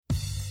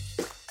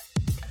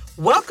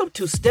Welcome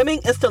to Stemming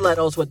in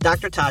Stilettos with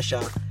Dr.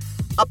 Tasha,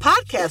 a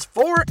podcast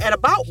for and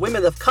about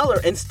women of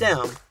color in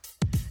STEM.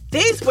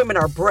 These women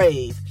are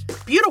brave,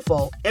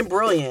 beautiful, and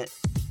brilliant.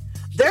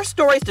 Their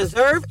stories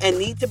deserve and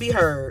need to be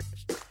heard.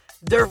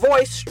 Their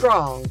voice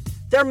strong,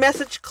 their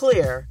message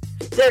clear,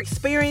 their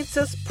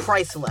experiences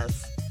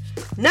priceless.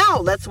 Now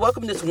let's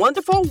welcome this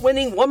wonderful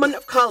winning woman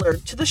of color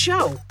to the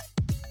show.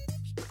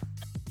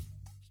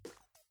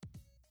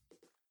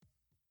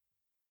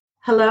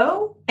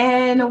 Hello,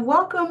 and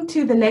welcome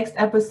to the next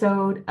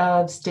episode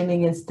of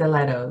Stemming in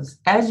Stilettos.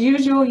 As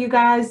usual, you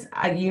guys,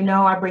 you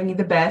know I bring you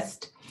the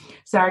best.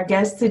 So our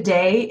guest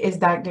today is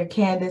Dr.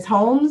 Candace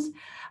Holmes.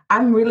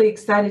 I'm really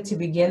excited to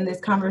begin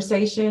this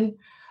conversation.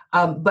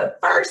 But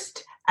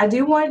first, I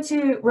do want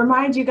to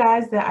remind you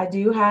guys that I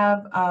do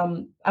have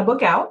a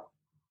book out.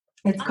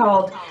 It's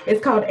called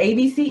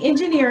ABC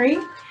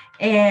Engineering,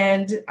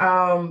 and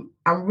I'm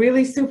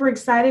really super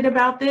excited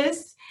about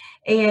this.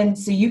 And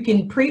so you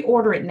can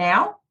pre-order it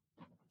now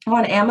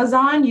on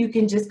Amazon. You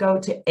can just go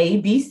to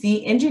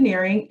ABC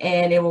Engineering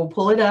and it will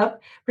pull it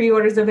up.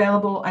 Pre-orders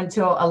available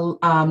until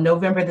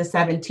November the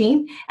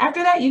 17th.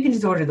 After that, you can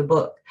just order the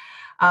book.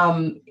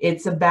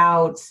 It's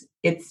about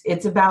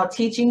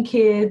teaching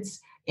kids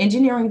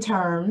engineering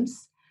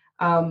terms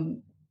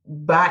and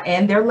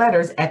their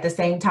letters at the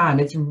same time.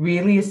 It's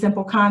really a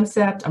simple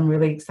concept. I'm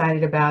really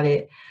excited about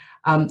it.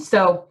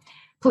 So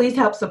please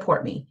help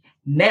support me.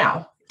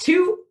 Now,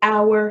 to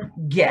our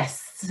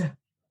guests.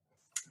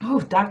 Oh,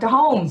 Dr.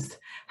 Holmes,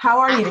 how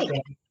are you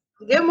today?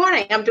 Good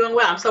morning. I'm doing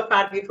well. I'm so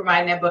proud of you for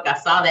writing that book. I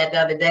saw that the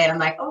other day and I'm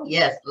like, oh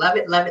yes, love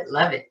it, love it,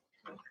 love it.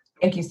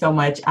 Thank you so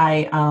much.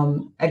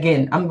 I'm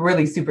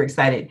really super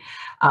excited.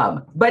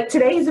 But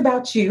today is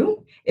about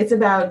you. It's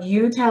about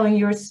you telling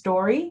your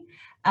story.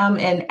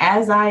 And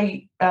as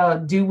I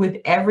do with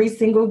every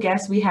single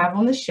guest we have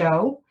on the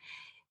show,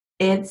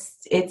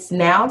 it's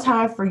now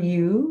time for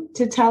you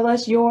to tell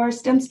us your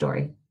STEM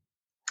story.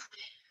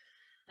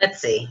 Let's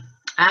see.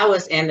 I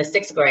was in the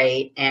 6th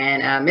grade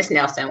and Miss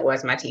Nelson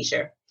was my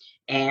teacher.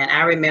 And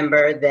I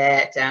remember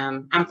that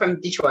I'm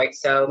from Detroit,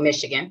 so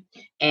Michigan.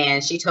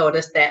 And she told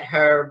us that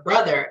her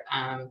brother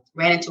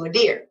ran into a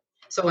deer.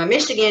 So in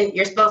Michigan,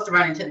 you're supposed to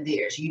run into the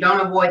deer. So you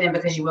don't avoid them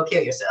because you will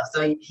kill yourself.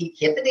 So he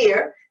hit the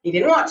deer. He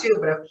didn't want to,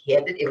 but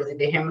it was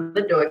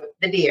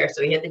the deer.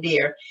 So he hit the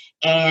deer.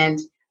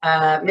 And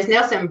Miss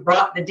Nelson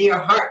brought the deer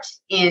heart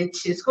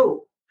into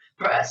school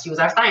for us. She was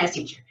our science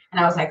teacher. And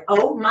I was like,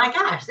 oh my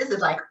gosh, this is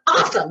like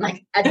awesome.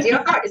 Like a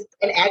deer heart is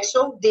an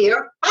actual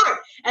deer heart.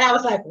 And I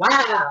was like,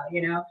 wow,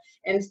 you know.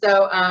 And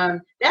so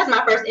that's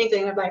my first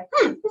inkling. I'm like,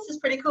 this is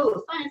pretty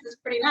cool. Science is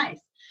pretty nice.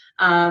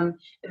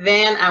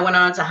 Then I went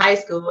on to high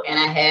school and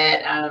I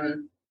had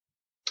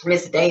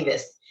Miss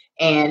Davis,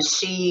 and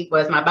she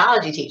was my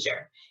biology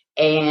teacher.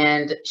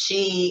 And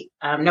she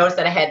noticed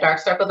that I had dark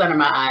circles under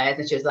my eyes.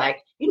 And she was like,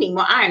 you need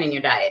more iron in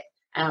your diet.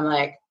 And I'm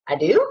like, I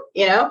do,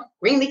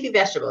 green leafy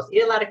vegetables,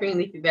 eat a lot of green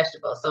leafy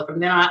vegetables. So from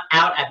then on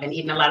out, I've been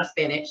eating a lot of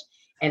spinach.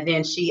 And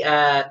then she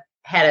had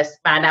us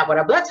find out what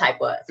our blood type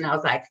was. And I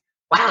was like,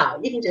 wow,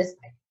 you can just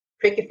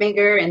prick your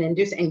finger and then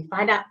do something and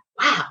find out,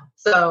 wow.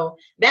 So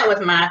that was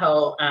my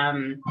whole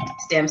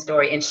STEM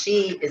story. And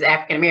she is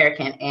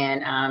African-American.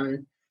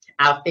 And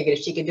I figured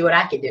if she could do it,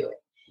 I could do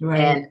it. Right.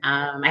 And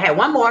I had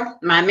one more,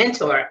 my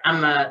mentor.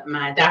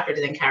 My doctorate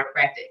is in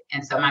chiropractic.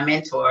 And so my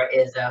mentor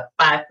is a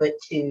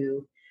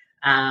 5'2",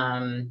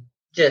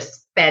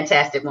 just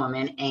fantastic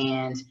woman.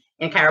 And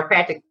in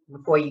chiropractic,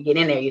 before you get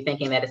in there, you're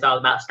thinking that it's all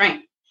about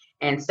strength.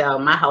 And so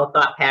my whole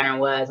thought pattern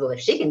was, well,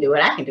 if she can do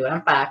it, I can do it.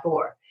 I'm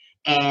 5'4".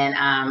 And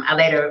I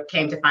later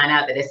came to find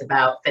out that it's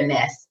about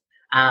finesse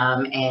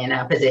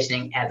and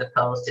positioning as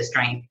opposed to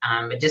strength.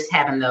 But just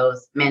having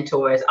those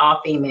mentors,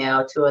 all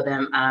female, 2 of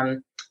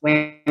them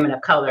women of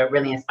color,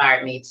 really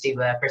inspired me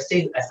to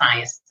pursue a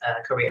science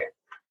career.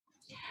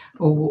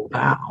 Oh,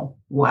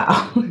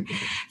 wow.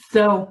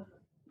 So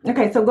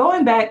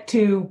going back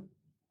to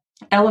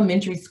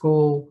elementary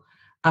school,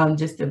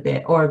 just a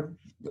bit, or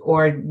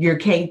your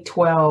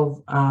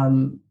K-12,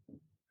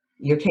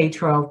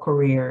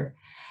 career.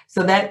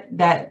 So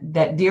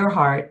that deer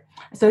heart.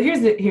 So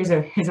here's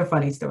a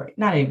funny story.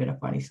 Not even a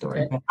funny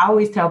story, but I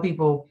always tell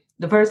people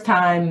the first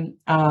time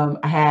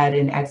I had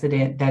an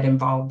accident that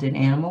involved an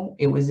animal,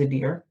 it was a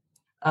deer.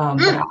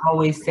 But I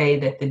always say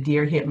that the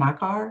deer hit my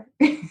car.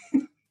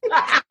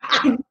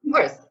 Of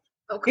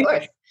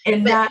course.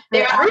 And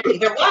they're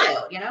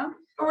wild,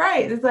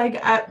 Right. It's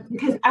like,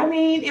 because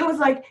it was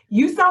like,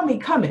 you saw me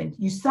coming,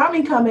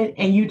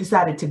 and you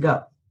decided to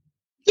go.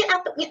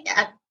 Yeah.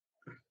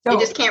 So, you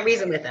just can't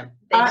reason with them.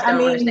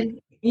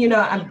 Understand.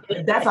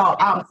 That's all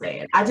I'm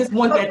saying. I just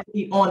want that to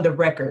be on the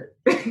record.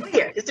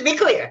 Just to be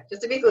clear.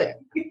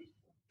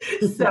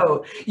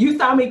 So you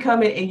saw me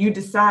coming and you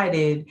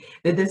decided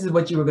that this is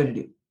what you were going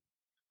to do.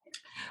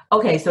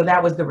 Okay. So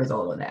that was the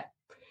result of that.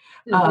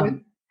 Mm-hmm.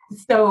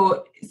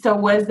 So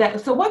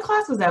what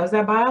class was that? Was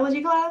that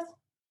biology class?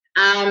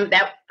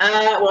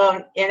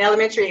 Well, in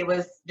elementary, it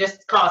was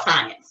just called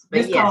science.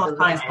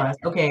 Science class.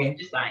 Okay.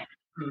 Just science.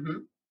 Mm-hmm.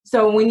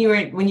 So when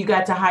you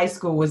got to high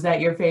school, was that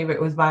your favorite?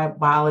 Was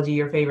biology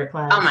your favorite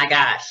class? Oh my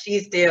gosh,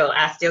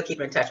 I still keep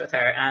in touch with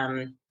her.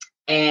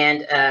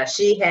 And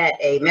she had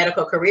a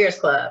medical careers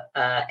club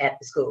at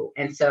the school,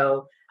 and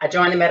so I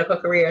joined the medical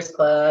careers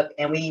club,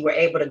 and we were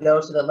able to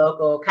go to the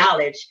local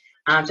college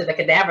to the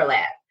cadaver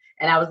lab.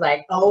 And I was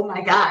like, oh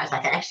my gosh, I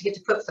can actually get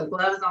to put some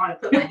gloves on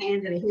and put my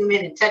hands in a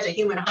human and touch a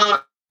human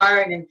heart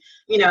and,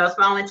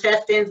 small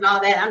intestines and all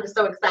that. I'm just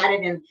so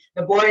excited. And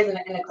the boys in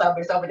the club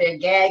are just over there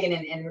gagging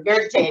and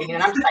regurgitating.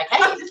 And I'm just like,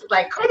 hey, this is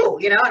like cool,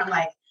 And I'm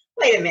like,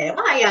 wait a minute,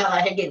 why are y'all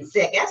out here getting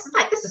sick?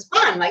 This is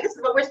fun. Like, this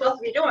is what we're supposed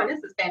to be doing.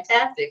 This is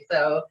fantastic.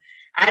 So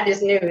I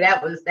just knew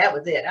that was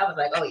it. I was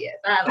like, oh yes,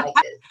 I like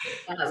this.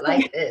 I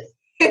like this.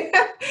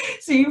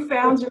 So you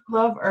found your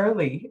love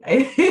early.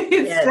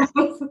 Yes,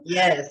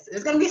 yes.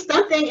 It's going to be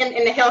something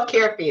in the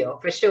healthcare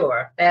field for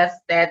sure. That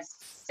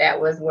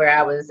was where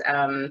I was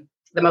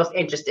the most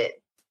interested,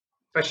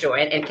 for sure,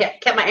 and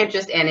kept my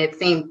interest, and it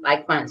seemed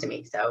like fun to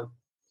me. So,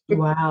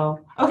 wow.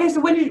 Okay, so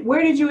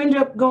where did you end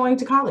up going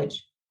to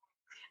college?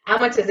 I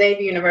went to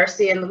Xavier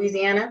University in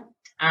Louisiana.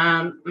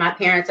 My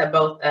parents are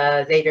both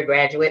Xavier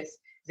graduates.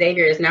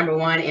 Xavier is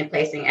 #1 in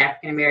placing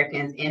African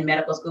Americans in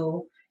medical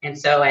school. And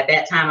so at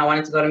that time, I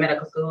wanted to go to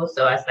medical school.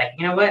 So I was like,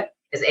 you know what?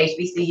 It's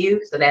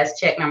HBCU. So that's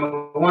check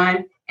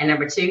 #1. And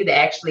 #2, they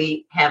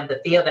actually have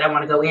the field that I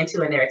want to go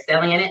into and they're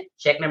excelling in it.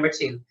 Check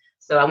 #2.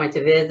 So I went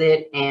to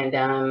visit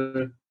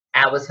and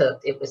I was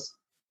hooked. It was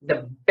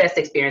the best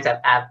experience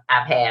I've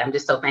had. I'm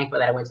just so thankful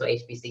that I went to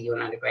HBCU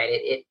in undergrad.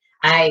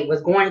 I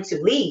was going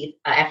to leave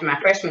after my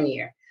freshman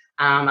year.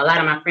 A lot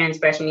of my friends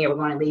freshman year were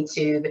going to leave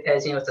too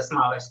because, it's a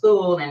smaller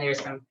school and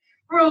there's some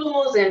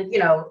rules, and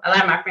a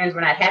lot of my friends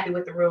were not happy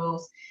with the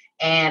rules,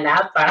 and I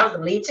thought I was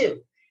gonna leave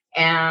too.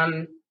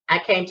 I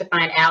came to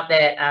find out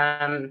that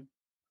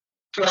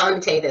well, let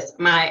me tell you this.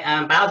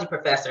 My biology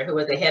professor, who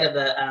was the head of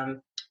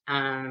the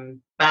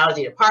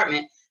biology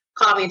department,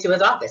 called me into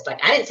his office.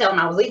 Like, I didn't tell him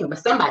I was leaving, but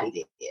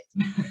somebody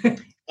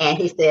did. And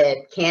he said,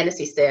 Candace,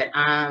 he said,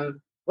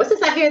 what's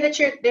this I hear that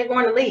they're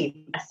going to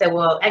leave? I said,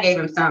 well, I gave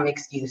him some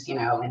excuse,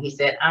 and he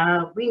said,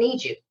 we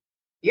need you.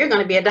 You're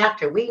going to be a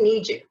doctor. We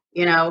need you.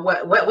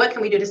 What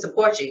can we do to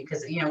support you?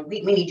 Because,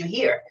 we need you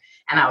here.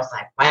 And I was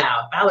like,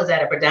 wow, if I was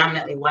at a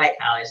predominantly white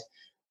college,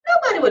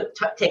 nobody would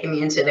take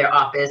me into their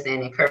office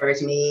and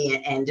encourage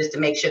me and just to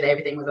make sure that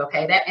everything was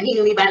okay. And he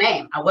knew me by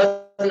name. I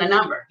wasn't a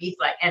number. He's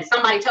like, and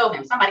somebody told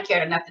him, somebody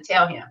cared enough to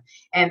tell him.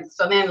 And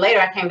so then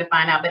later I came to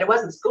find out that it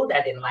wasn't the school that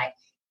I didn't like.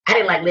 I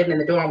didn't like living in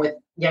the dorm with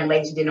young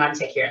ladies who didn't know how to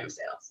take care of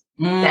themselves.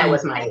 That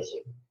was my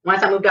issue.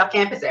 Once I moved off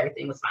campus,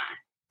 everything was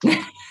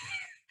fine.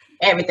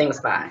 Everything was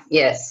fine.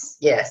 Yes.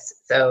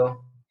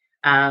 So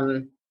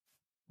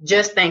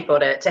just thankful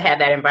to have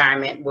that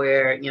environment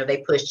where,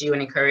 they pushed you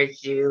and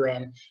encouraged you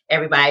and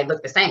everybody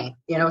looked the same.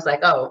 It's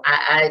like, oh,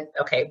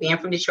 okay, being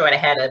from Detroit, I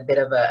had a bit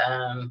of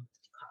a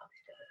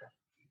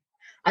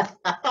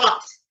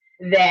thought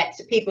that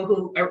people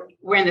who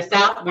were in the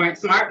South weren't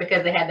smart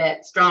because they had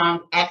that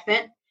strong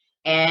accent.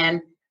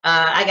 And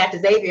I got to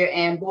Xavier,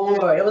 and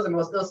boy, it was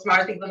the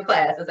smartest people in the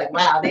class. It's like,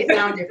 wow, they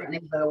sound different. They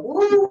go,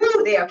 woo,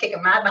 woo, they are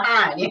kicking my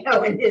behind,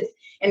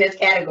 in this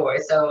category.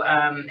 So,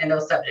 in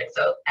those subjects.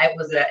 So it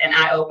was an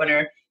eye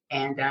opener,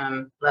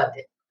 and loved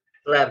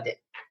it.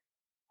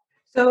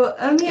 So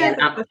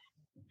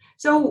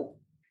so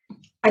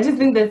I just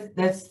think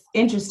that's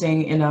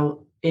interesting in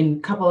a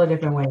couple of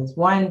different ways.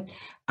 One,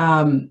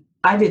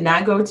 I did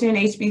not go to an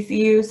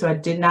HBCU, so I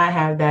did not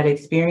have that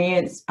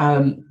experience.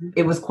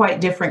 It was quite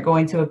different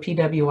going to a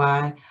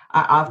PWI.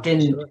 I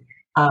often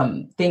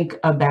think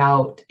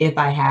about if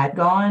I had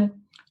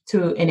gone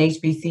to an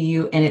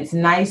HBCU, and it's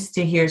nice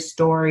to hear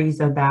stories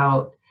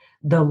about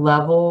the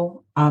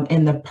level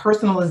and the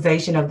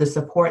personalization of the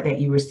support that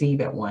you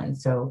receive at one.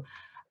 So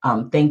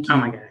thank you.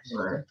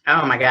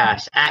 Oh my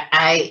gosh.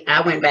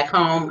 I went back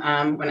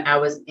home when I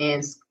was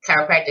in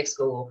chiropractic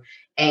school.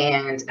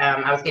 And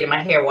I was getting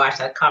my hair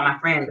washed. I called my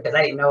friend because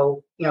I didn't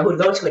know, who to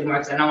go to anymore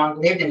because I no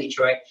longer lived in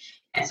Detroit.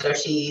 And so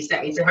she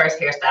sent me to her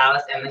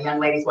hairstylist, and the young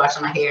lady's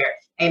washing my hair.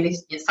 And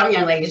some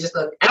young ladies just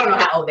look, I don't know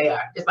how old they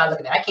are just by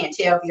looking at it. I can't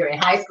tell if you're in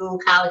high school,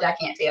 college, I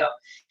can't tell.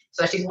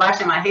 So she's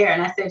washing my hair,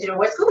 and I said,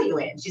 what school are you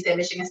in? She said,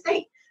 Michigan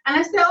State. And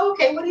I said, oh,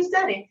 okay, what are you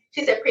studying?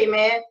 She said,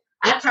 pre-med.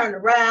 I turned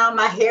around,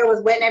 my hair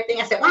was wet and everything.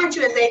 I said, why aren't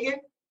you at Xavier?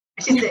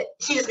 And she said,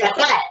 she just got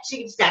quiet.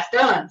 She just got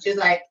stunned. She was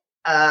like,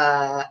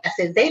 I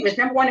said, Xavier's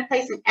 #1 in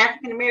placing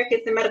African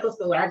Americans in medical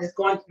school. And I just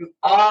going through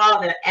all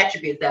the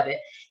attributes of it.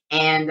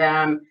 And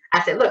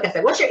I said, look,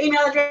 what's your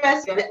email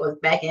address? And it was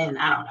back in,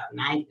 I don't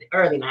know,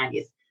 early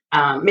 90s,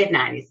 mid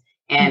 90s.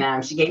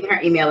 And she gave me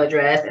her email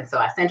address. And so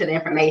I sent her the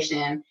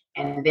information.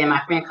 And then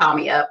my friend called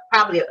me up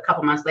probably a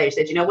couple months later. She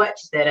said, you know what?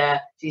 She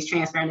said, she's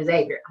transferring to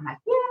Xavier. I'm like,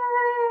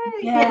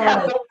 yay.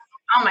 Yes.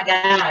 Oh my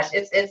gosh.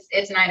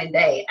 It's night and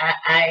day.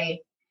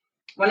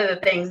 One of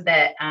the things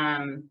that,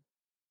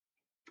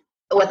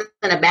 what's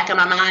in the back of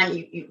my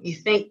mind, you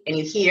think and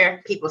you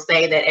hear people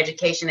say that the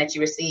education that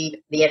you receive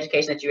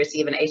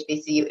in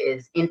HBCU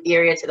is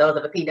inferior to those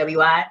of a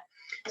PWI.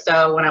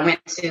 So when I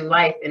went to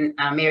Life in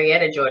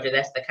Marietta, Georgia,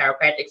 that's the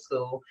chiropractic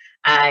school,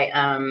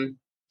 I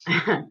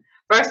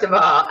first of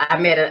all, I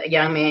met a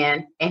young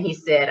man and he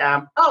said,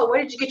 oh,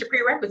 where did you get your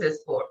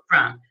prerequisites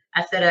from?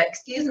 I said,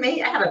 excuse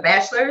me, I have a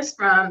bachelor's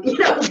from,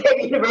 Xavier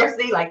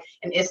University,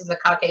 and this is a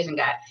Caucasian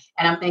guy.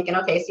 And I'm thinking,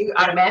 okay, so you're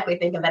automatically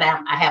thinking that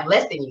I have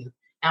less than you.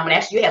 And when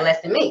actually you had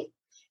less than me.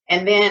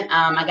 And then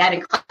I got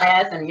in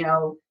class and,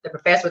 the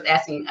professor was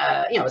asking,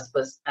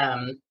 was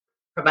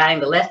providing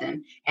the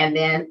lesson. And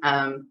then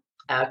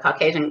a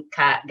Caucasian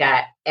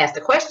guy asked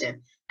a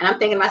question. And I'm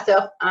thinking to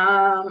myself,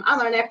 I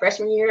learned that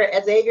freshman year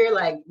at Xavier,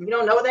 you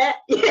don't know that,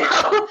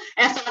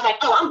 And so I was like,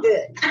 oh, I'm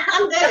good.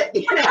 I'm good.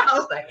 I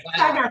was like, wow.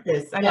 I got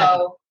this. I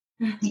got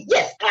this.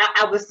 Yes,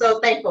 I was so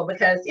thankful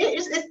because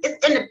it's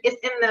in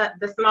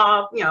the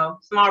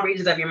small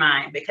regions of your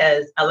mind,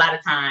 because a lot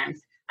of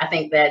times I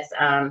think that's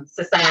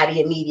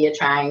society and media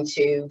trying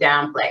to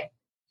downplay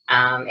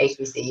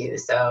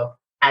HBCUs. So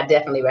I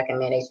definitely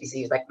recommend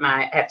HBCUs.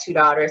 I have two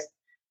daughters.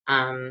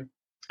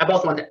 I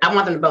want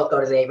them to both go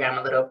to Xavier. I'm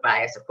a little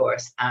biased, of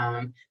course.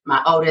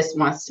 My oldest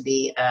wants to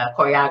be a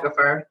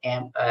choreographer,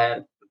 and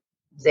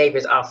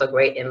Xavier's also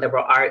great in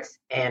liberal arts.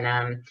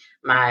 And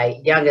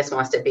my youngest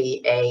wants to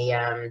be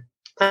a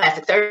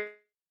plastic surgeon,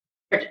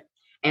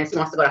 and she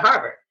wants to go to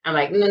Harvard. I'm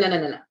like, no.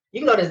 You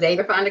can go to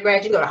Xavier for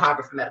undergrad. You can go to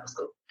Harvard for medical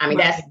school. I mean,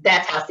 right.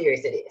 that's how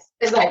serious it is.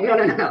 It's like, no.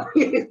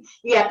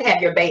 You have to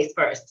have your base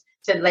first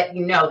to let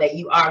you know that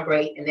you are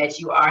great and that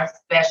you are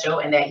special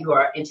and that you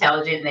are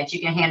intelligent and that you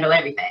can handle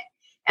everything.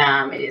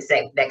 It's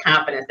that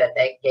confidence that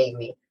they gave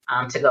me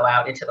to go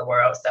out into the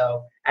world.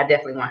 So I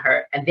definitely want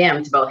her and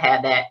them to both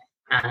have that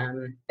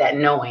that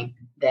knowing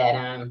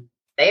that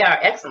they are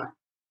excellent.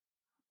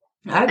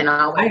 I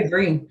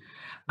agree.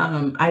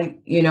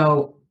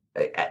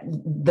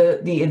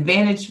 The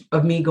advantage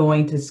of me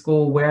going to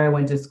school where I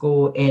went to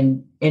school,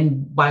 and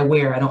by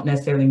where I don't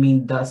necessarily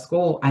mean the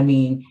school, I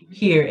mean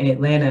here in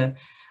Atlanta,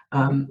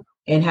 and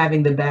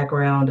having the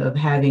background of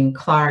having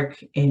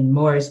Clark and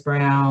Morris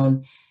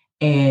Brown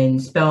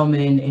and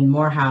Spelman and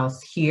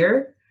Morehouse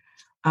here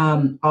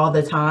all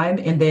the time,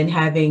 and then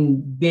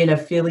having been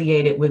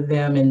affiliated with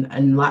them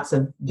in lots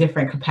of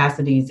different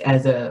capacities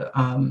as a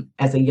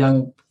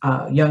young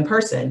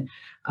person,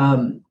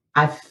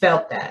 I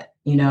felt that.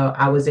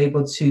 I was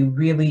able to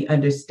really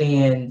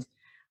understand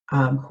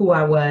who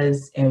I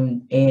was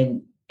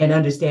and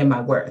understand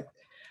my worth.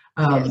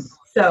 Yes.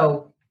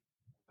 So,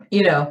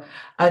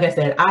 like I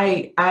said,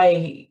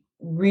 I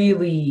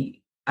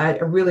really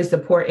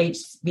support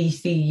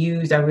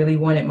HBCUs. I really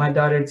wanted my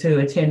daughter to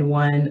attend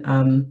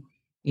one.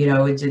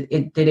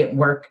 It didn't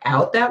work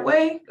out that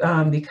way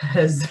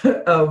because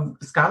of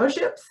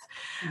scholarships.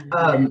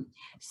 Mm-hmm.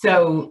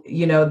 So,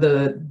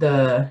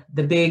 the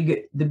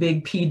big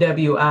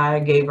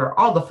PWI gave her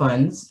all the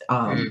funds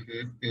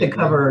to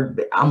cover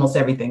almost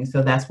everything.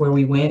 So that's where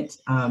we went.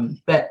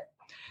 But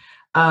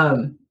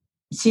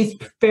she's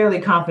fairly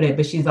confident,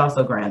 but she's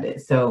also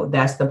grounded. So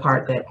that's the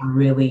part that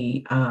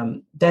really,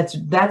 that's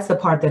the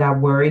part that I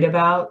worried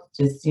about,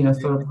 just,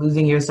 sort of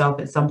losing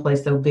yourself at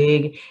someplace so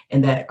big.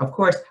 And that, of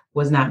course,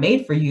 was not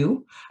made for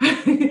you,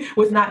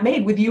 was not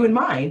made with you in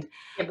mind.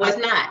 It was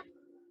not.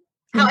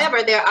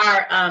 However, there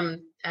are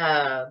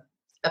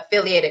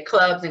affiliated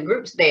clubs and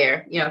groups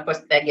there, of course,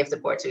 that give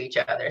support to each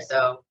other.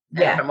 So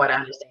from what I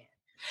understand.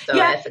 So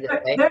that's a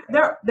good thing.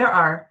 There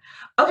are.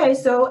 Okay.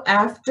 So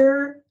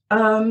after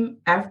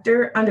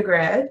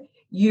undergrad,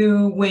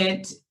 you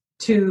went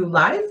to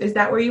Life. Is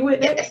that where you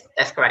went? Yes,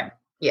 that's correct.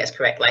 Yes,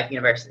 correct. Life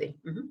University.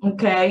 Mm-hmm.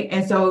 Okay.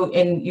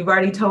 And you've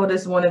already told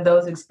us one of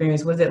those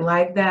experiences. Was it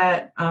like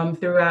that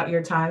throughout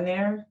your time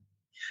there?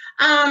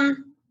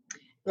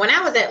 When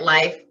I was at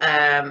Life,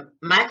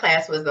 my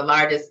class was the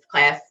largest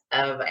class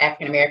of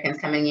African Americans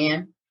coming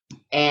in,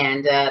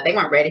 and they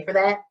weren't ready for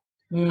that.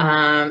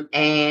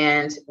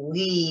 And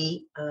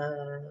we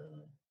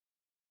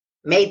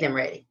made them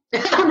ready. I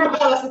don't know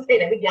how else to say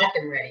that. We got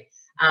them ready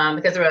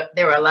because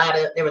there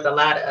was a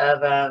lot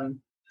of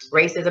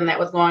racism that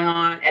was going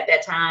on at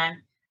that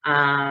time,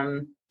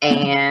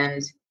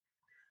 and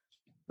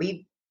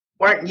we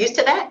weren't used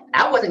to that.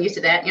 I wasn't used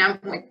to that. I'm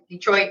from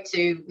Detroit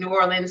to New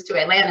Orleans to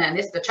Atlanta, and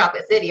this is the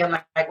chocolate city. I'm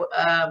like,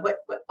 what?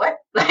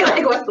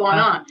 like what's going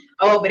on?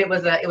 Oh, but it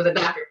was a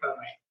doctorate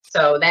program,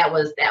 so that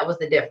was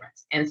the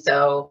difference. And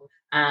so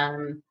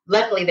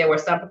luckily there were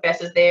some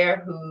professors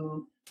there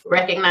who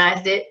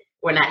recognized it,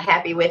 were not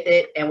happy with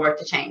it, and worked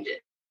to change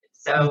it.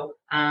 So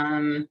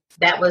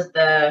that was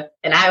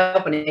an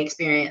eye-opening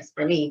experience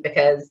for me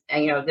because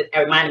it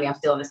reminded me I'm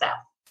still in the South.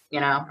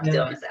 I'm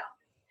still in the South.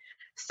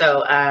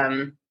 So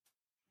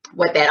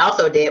what that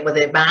also did was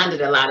it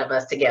bonded a lot of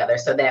us together,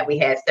 so that we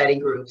had study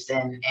groups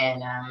and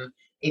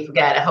if we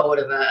got a hold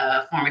of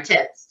a former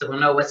text, so we'll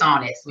know what's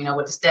on it, so we know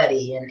what to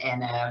study,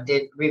 and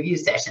did review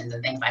sessions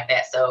and things like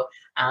that. So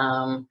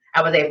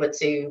I was able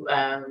to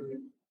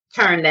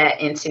turn that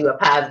into a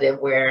positive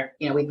where,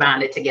 we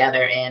bonded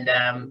together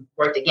and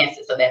worked against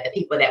it so that the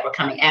people that were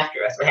coming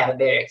after us would have a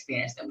better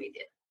experience than we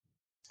did.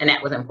 And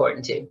that was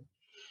important too,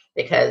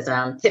 because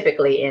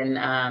typically in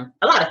a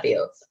lot of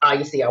fields, all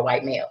you see are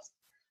white males.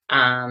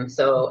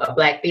 So a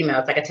Black female,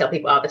 it's like I tell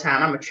people all the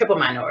time, I'm a triple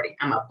minority.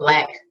 I'm a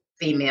Black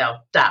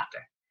female doctor.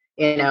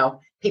 You know,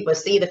 people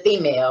see the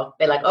female,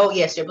 they're like, oh,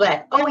 yes, you're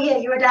Black. Oh, yeah,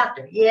 you're a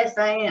doctor. Yes,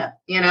 I am.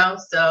 You know,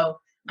 so,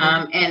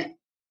 and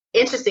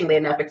interestingly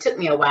enough, it took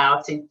me a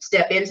while to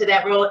step into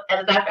that role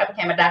as a doctor. I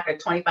became a doctor at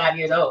 25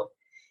 years old.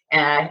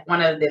 And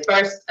one of the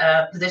first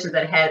positions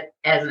that I had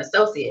as an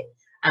associate,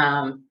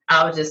 I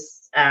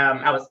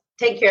was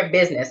taking care of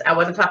business. I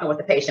wasn't talking with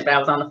the patient, but I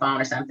was on the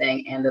phone or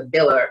something. And the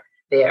biller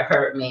there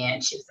heard me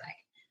and she was like,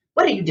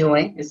 what are you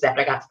doing? This is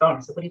after I got the phone. I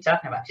said, what are you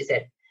talking about? She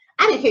said,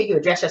 I didn't hear you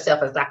address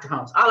yourself as Dr.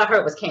 Holmes. All I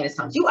heard was Candace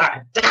Holmes. You are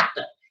a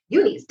doctor.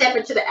 You need to step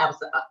into the house.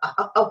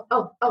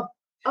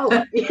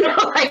 You know,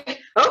 like,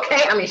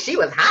 okay. I mean, she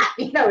was hot.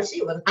 You know,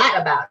 she was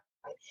hot about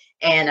it.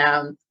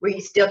 And we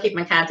still keep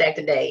in contact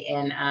today.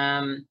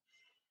 And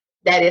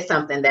that is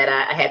something that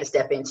I had to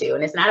step into.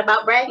 And it's not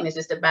about bragging. It's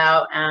just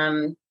about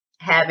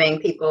having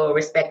people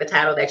respect the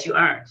title that you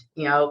earned.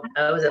 You know,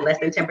 was it less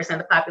than 10% of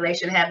the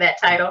population have that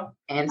title?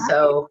 And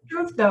so,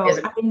 truth though,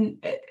 I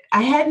mean,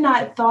 I had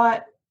not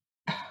thought,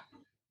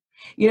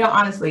 you know,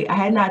 honestly, I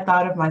had not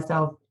thought of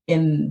myself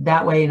in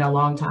that way in a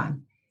long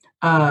time.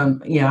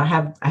 You know, I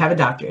have a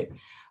doctorate,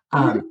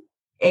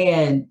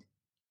 and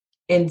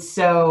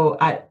so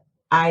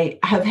I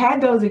have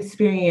had those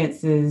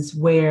experiences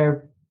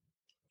where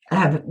I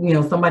have, you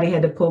know, somebody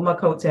had to pull my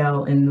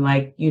coattail and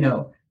like, you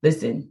know,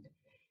 listen,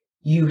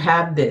 you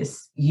have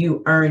this,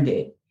 you earned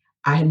it.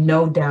 I have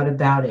no doubt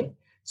about it.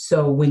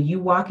 So when you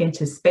walk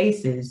into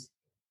spaces,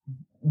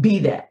 be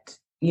that,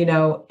 you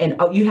know, and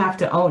you have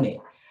to own it.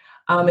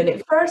 And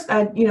at first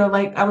I, you know,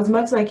 like I was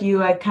much like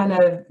you, I kind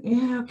of,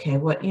 yeah, okay,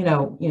 what, you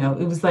know,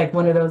 it was like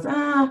one of those,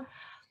 I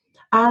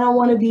don't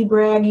want to be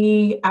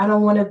braggy. I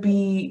don't want to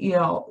be, you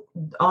know,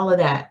 all of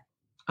that.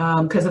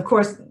 Because of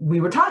course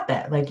we were taught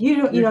that, like, you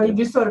know, you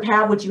just sort of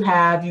have what you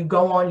have, you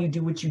go on, you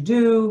do what you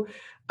do.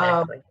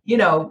 You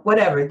know,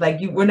 whatever, like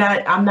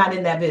I'm not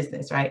in that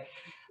business. Right.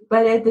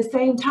 But at the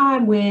same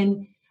time,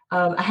 when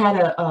I had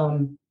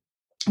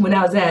when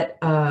I was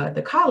at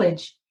the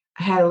college,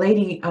 I had a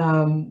lady,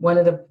 one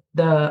of the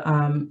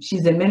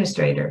she's an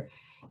administrator,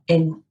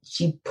 and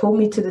she pulled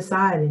me to the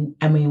side. And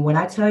I mean, when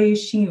I tell you,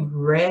 she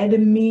read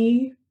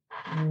me,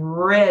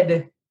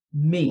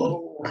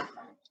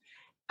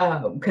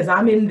 because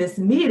I'm in this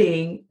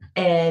meeting.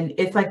 And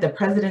it's like the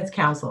President's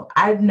Council.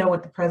 I know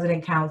what the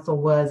President's Council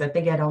was. I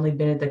think I'd only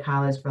been at the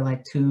college for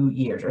like 2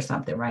 years or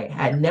something, right? I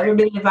had never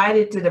been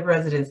invited to the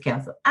President's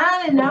Council.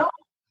 I didn't know.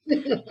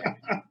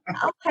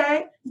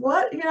 Okay,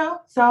 what, you know?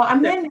 So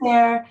I'm in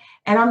there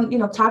and I'm, you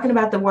know, talking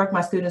about the work my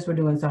students were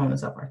doing, so on and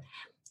so forth.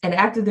 And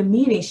after the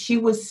meeting, she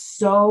was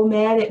so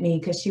mad at me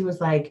because she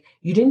was like,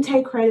 you didn't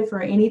take credit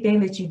for anything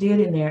that you did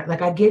in there.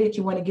 Like, I get it.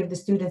 You want to give the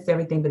students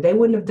everything, but they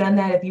wouldn't have done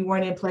that if you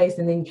weren't in place.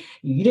 And then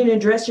you didn't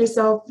address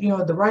yourself, you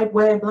know, the right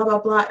way, blah, blah,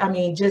 blah. I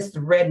mean, just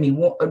read me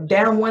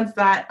down one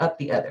side, up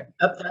the other.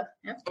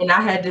 Yeah. And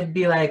I had to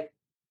be like,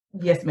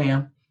 yes,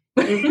 ma'am.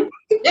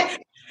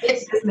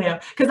 Yes, ma'am.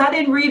 Because I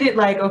didn't read it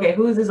like, okay,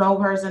 who's this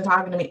old person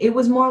talking to me? It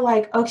was more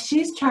like, oh,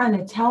 she's trying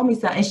to tell me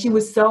something. And she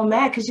was so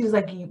mad because she was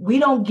like, we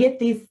don't get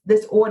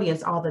this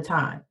audience all the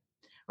time,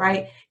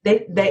 right?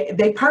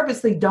 They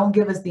purposely don't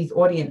give us these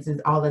audiences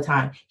all the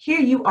time.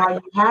 Here you are,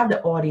 you have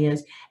the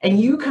audience, and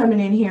you coming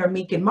in here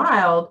meek and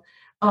mild,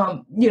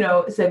 you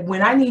know, said,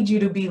 when I need you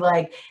to be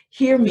like,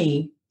 hear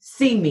me,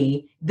 see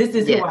me, this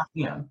is who I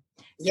am.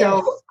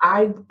 So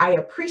I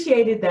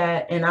appreciated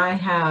that, and I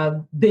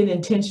have been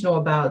intentional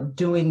about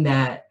doing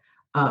that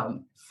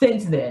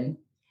since then.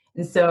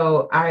 And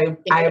so I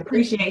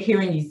appreciate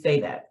hearing you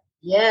say that.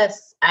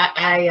 Yes,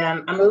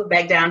 I moved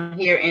back down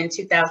here in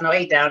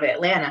 2008 down to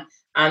Atlanta.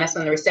 That's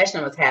when the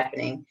recession was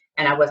happening,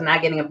 and I was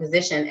not getting a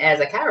position as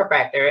a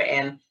chiropractor,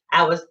 and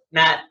I was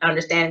not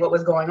understanding what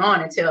was going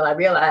on until I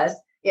realized,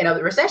 you know,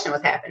 the recession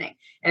was happening.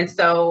 And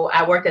so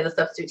I worked as a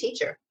substitute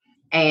teacher.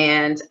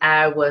 And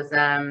I was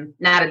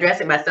not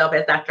addressing myself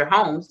as Dr.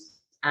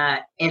 Holmes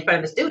in front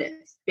of the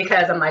students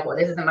because I'm like, well,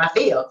 this isn't my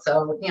field.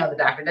 So, you know, the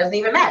doctor doesn't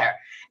even matter.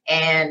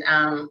 And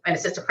an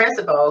assistant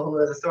principal, who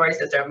was a sorority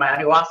sister of mine,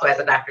 who also has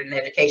a doctorate in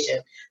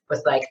education,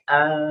 was like,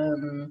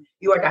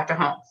 you are Dr.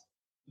 Holmes.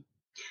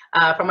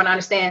 From what I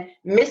understand,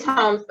 Miss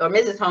Holmes or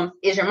Mrs. Holmes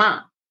is your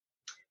mom.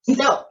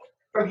 So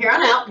from here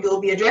on out, you'll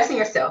be addressing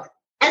yourself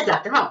as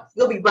Dr. Holmes.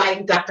 You'll be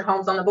writing Dr.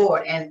 Holmes on the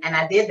board. And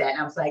I did that.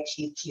 And I was like,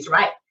 she's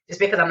right. Just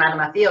because I'm not in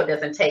my field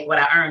doesn't take what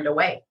I earned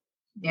away,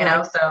 you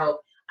know? So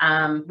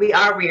we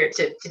are reared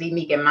to be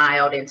meek and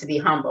mild and to be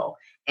humble.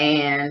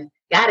 And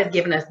God has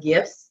given us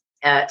gifts,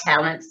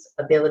 talents,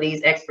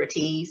 abilities,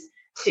 expertise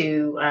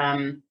to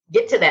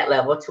get to that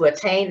level, to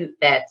attain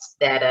that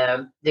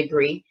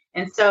degree.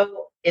 And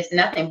so it's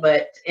nothing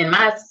but, in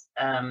my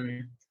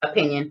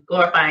opinion,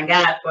 glorifying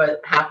God for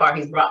how far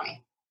he's brought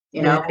me,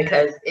 you know,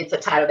 because it's a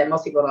title that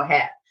most people don't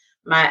have.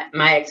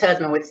 My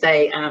ex-husband would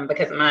say,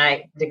 because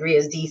my degree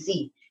is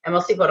DC, and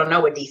most people don't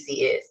know what DC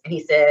is. And he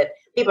said,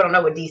 people don't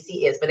know what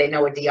DC is, but they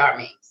know what DR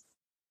means.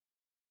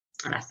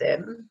 And I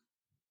said,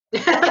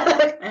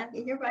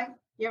 you're right.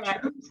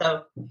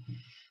 So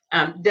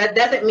that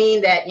doesn't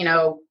mean that, you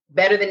know,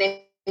 better than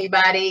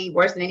anybody,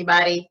 worse than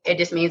anybody. It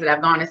just means that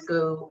I've gone to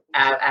school,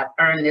 I've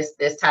earned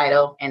this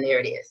title, and there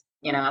it is,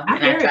 and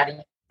I try to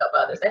help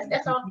others.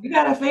 That's all. You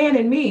got a fan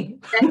in me.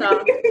 That's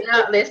all.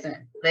 No,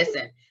 listen.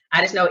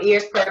 I just know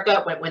ears perk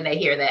up when they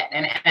hear that.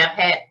 And I've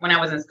had, when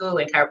I was in school,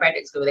 in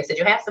chiropractic school, they said,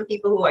 you have some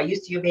people who are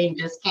used to you being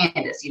just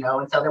Candace,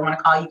 and so they want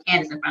to call you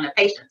Candace in front of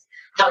patients.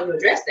 How do you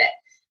address that?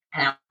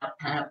 And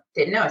I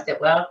didn't know. I said,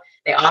 well,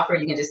 they offer,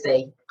 you can just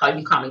say,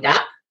 you call me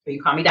Doc, or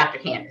you call me Dr.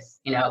 Candace,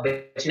 but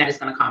you're not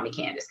just going to call me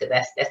Candace,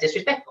 because that's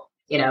disrespectful.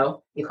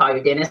 You call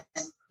your dentist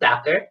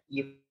doctor,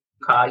 you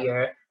call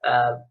your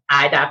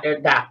eye doctor,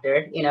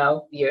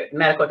 your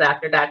medical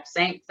doctor,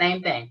 same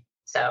thing.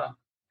 So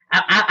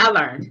I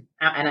learned,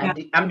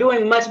 and I'm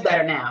doing much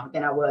better now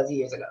than I was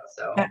years ago.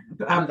 So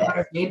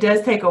it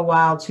does take a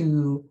while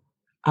to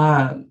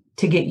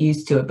get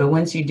used to it, but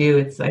once you do,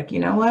 it's like, you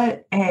know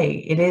what? Hey,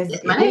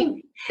 it's my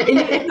name.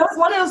 It's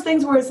one of those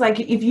things where it's like,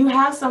 if you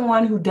have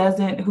someone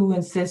who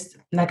insists,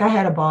 like I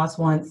had a boss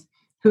once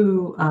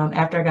who,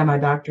 after I got my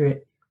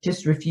doctorate,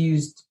 just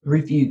refused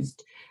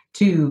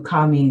to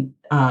call me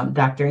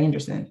Dr.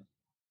 Anderson.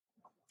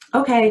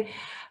 Okay,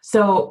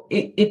 so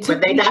it took.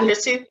 Were they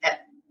doctors too?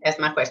 That's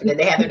my question. Did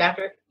they have their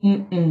doctorate?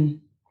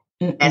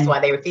 That's why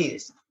they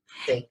refused.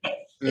 See?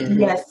 Mm-hmm.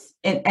 Yes,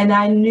 and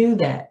I knew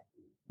that,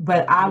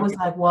 but I was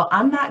like, well,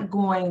 I'm not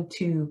going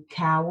to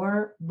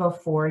cower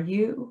before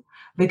you,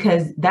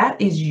 because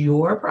that is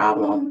your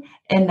problem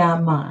and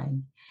not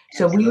mine.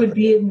 So we would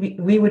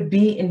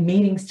be in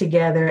meetings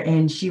together,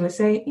 and she would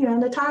say,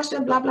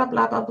 Natasha, blah blah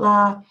blah blah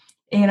blah,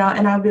 and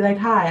I'd be like,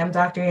 hi, I'm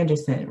Dr.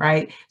 Anderson,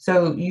 right?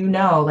 So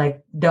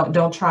like,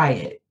 don't try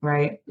it,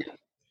 right?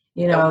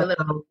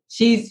 So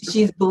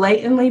she's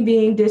blatantly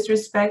being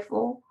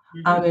disrespectful,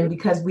 and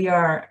because we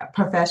are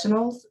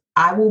professionals,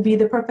 I will be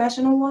the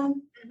professional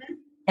one,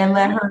 and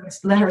let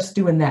her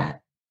stew in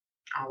that.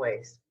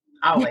 Always.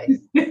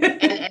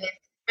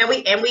 And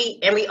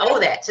we owe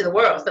that to the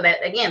world, so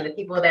that, again, the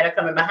people that are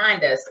coming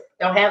behind us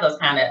don't have those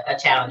kind of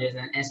challenges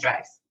and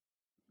strikes,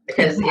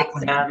 because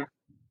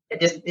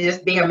it's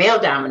just being a male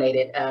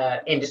dominated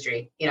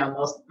industry.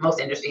 Most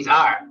industries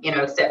are,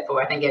 except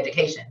for, I think,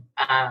 education.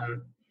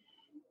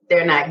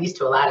 They're not used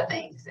to a lot of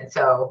things, and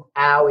so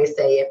I always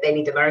say, if they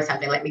need to learn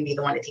something, let me be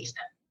the one to teach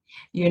them.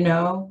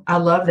 I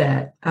love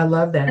that.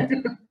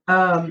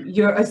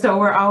 So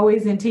we're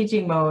always in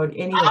teaching mode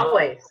anyway.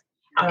 Always.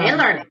 And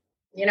learning,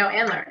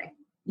 and learning.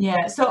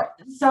 Yeah. So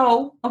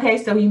okay.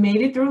 So you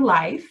made it through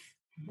Life,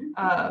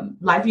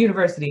 Life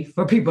University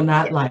for people,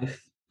 not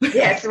Life.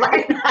 Yes,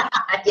 right.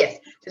 Yes.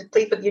 Just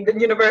please put the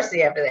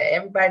university after that.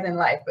 Everybody's in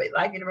Life, but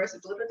Life University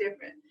is a little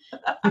different.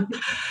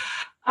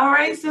 All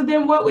right. So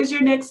then what was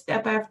your next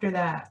step after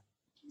that?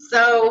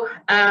 So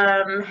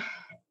at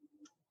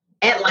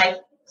Life,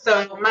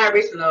 so my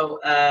original,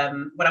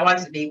 what I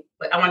wanted to be,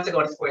 I wanted to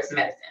go into sports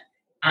medicine.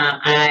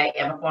 I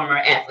am a former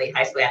athlete,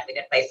 high school athlete.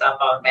 I played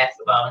softball and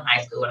basketball in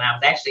high school, and I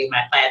was actually,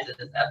 my class is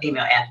a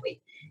female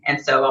athlete.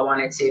 And so I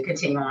wanted to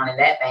continue on in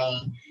that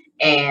vein.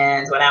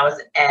 And when I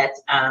was at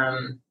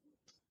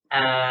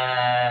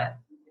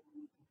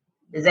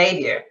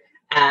Xavier,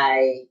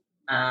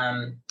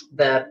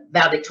 the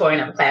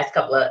valedictorian of the class, a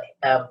couple of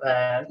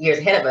years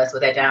ahead of us,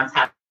 was at Johns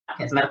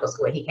Hopkins Medical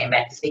School. He came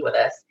back to speak with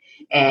us.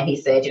 And he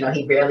said,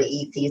 he barely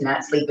eats, he's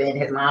not sleeping.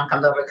 His mom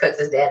comes over, cooks,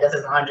 his dad does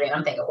his laundry. And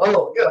I'm thinking,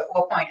 whoa, you're a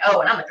 4.0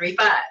 and I'm a 3.5.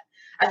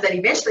 I said,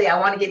 eventually I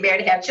want to get married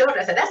and have children.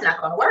 I said, that's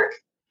not going to work.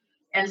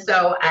 And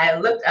so I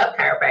looked up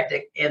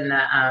chiropractic at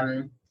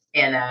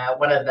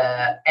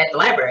the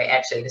library,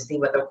 actually, to see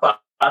what the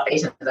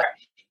qualifications are.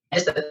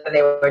 Just that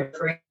they were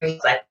free.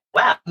 It's like,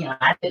 wow,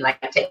 I didn't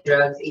like to take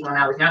drugs even when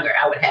I was younger.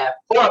 I would have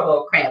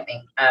horrible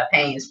cramping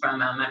pains from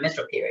my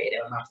menstrual period.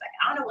 And I was like,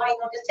 I don't know why you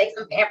don't just take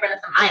some Pamprin and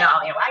some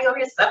Midol. Why are you over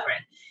here suffering?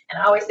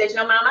 And I always said,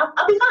 Mom,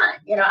 I'll be fine.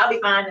 I'll be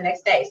fine the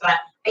next day. So I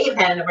even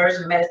had an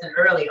aversion to medicine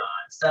early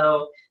on.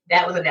 So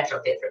that was a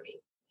natural fit for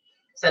me.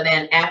 So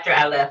then after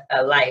I left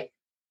Life,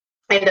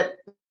 I ended up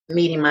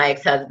meeting my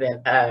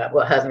ex-husband,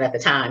 husband at the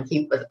time.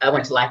 I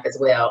went to Life as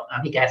well.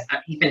 He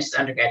finished his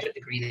undergraduate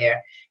degree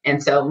there.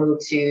 And so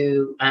moved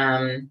to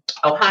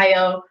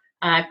Ohio.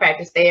 I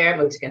practiced there,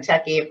 moved to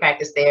Kentucky,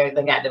 practiced there,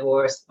 then got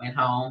divorced, went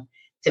home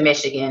to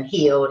Michigan,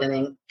 healed, and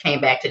then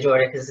came back to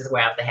Georgia because this is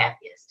where I was the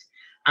happiest.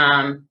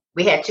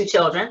 We had 2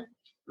 children.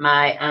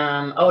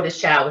 My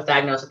oldest child was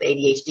diagnosed with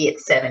ADHD at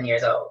 7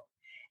 years old.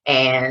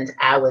 And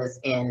I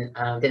was in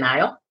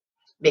denial,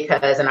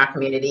 because in our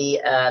community,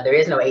 there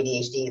is no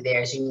ADHD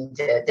there, so you need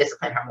to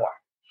discipline her more.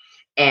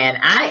 And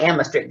I am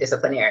a strict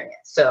disciplinarian.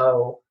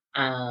 So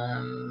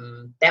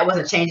that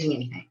wasn't changing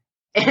anything.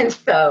 And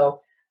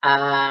so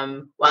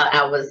while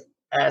I was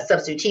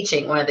substitute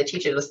teaching, one of the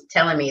teachers was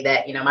telling me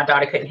that, my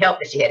daughter couldn't help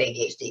that she had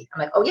ADHD. I'm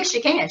like, oh, yes, she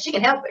can. She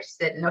can help it. She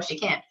said, no, she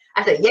can't.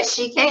 I said, yes,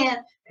 she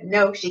can.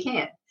 No, she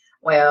can't.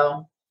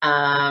 Well,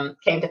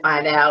 came to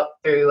find out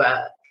through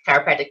a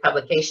chiropractic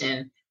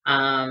publication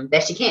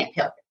that she can't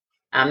help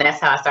it. That's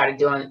how I started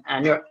doing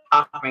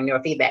offering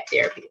neurofeedback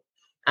therapy.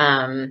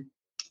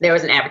 There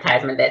was an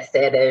advertisement that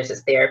said there's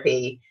this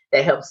therapy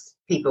that helps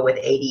people with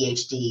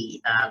ADHD,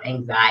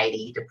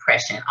 anxiety,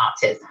 depression,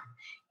 autism.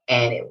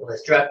 And it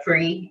was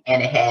drug-free,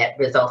 and it had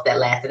results that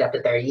lasted up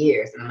to 30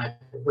 years. And I'm like,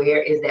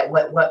 where is that?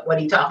 What are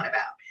you talking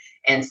about?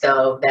 And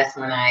so that's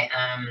when I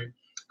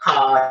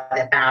called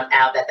and found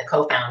out that the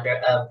co-founder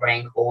of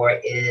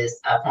BrainCore is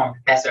a former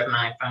professor of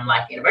mine from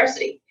Life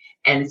University.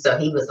 And so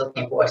he was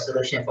looking for a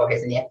solution for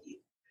his nephew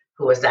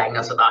who was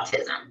diagnosed with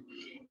autism.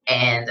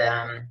 And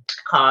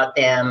called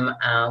them,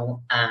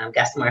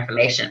 got some more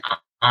information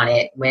on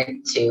it,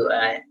 went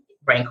to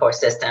BrainCore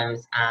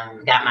Systems,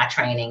 got my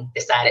training,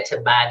 decided to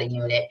buy the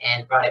unit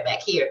and brought it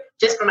back here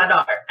just for my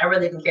daughter. I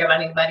really didn't care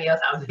about anybody else.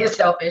 I was being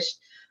selfish.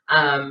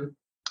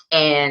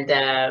 And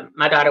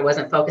my daughter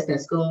wasn't focused in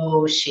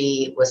school.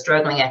 She was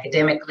struggling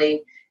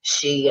academically.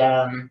 She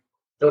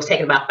was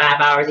taking about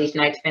 5 hours each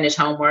night to finish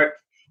homework,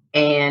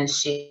 and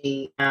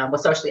she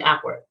was socially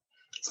awkward.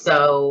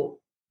 So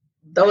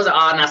those are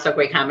all not so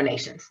great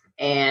combinations.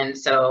 And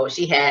so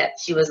she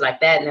was like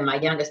that. And then my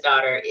youngest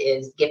daughter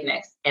is gifted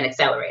and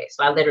accelerated.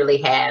 So I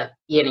literally have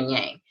yin and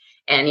yang.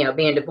 And,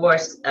 being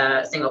divorced,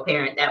 single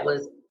parent, that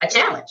was a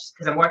challenge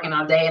because I'm working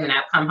all day and then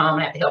I come home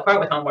and have to help her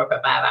with homework for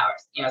 5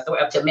 hours, so we're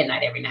up till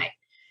midnight every night.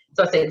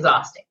 So it's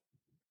exhausting.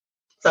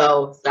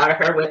 So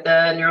started her with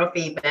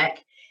neurofeedback,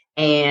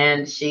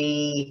 and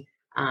she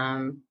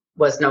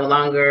was no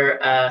longer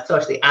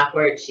socially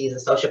awkward. She's a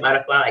social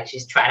butterfly. Like,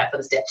 she's tried out for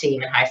the STEP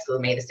team in high school,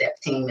 made the STEP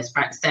team, is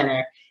front and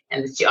center.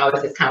 And she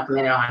always gets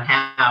complimented on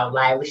how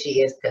lively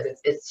she is because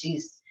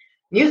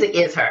music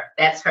is her.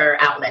 That's her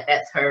outlet.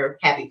 That's her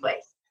happy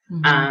place.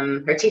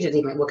 Mm-hmm. Her teachers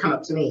even would come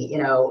up to me,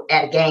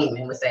 at a game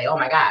and would say, "Oh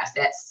my gosh,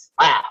 that's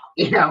wow,"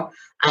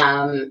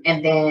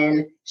 And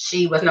then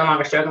she was no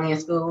longer struggling in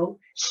school.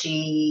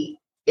 She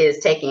is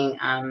taking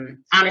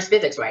honors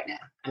physics right now.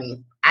 I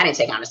mean, I didn't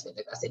take honors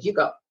physics. I said, "You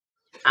go."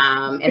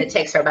 And it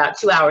takes her about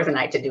 2 hours a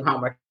night to do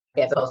homework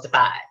as opposed to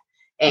 5.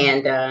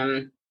 And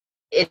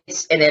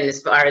then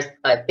as far as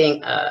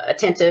being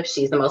attentive,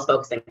 she's the most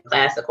focused in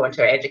class according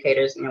to her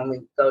educators. When we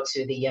go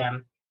to the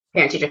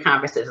parent-teacher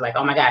conferences, like,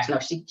 oh my gosh, no,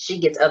 she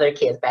gets other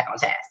kids back on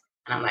task.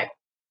 And I'm like,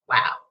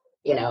 wow.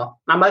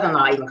 My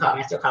mother-in-law even called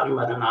me. I still call my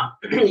mother-in-law,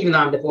 even though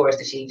I'm divorced.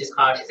 And she just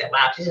called. She said,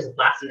 wow, she just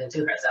blossomed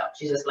into herself.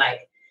 She's just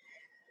like,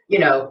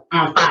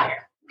 on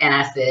fire. And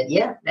I said,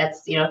 yeah,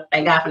 that's,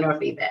 thank God for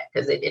neurofeedback,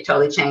 because it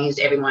totally changed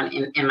everyone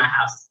in my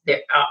house,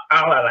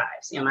 all our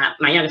lives.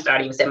 My youngest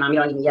daughter even said, "Mom, you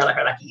don't even yell at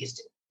her like you used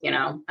to." So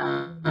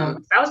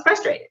I was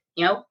frustrated,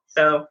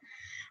 so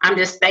I'm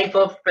just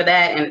thankful for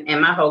that.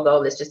 And my whole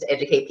goal is just to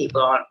educate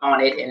people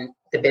on it and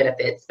the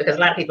benefits, because a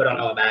lot of people don't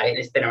know about it.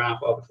 It's been around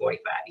for over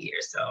 45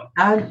 years. So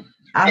I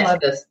love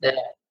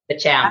the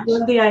challenge. I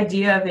love the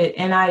idea of it.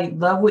 And I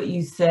love what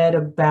you said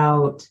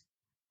about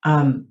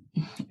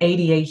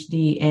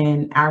ADHD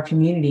in our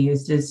community.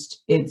 Is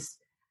just,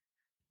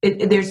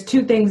 there's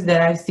two things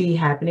that I see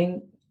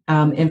happening.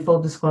 In full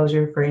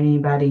disclosure for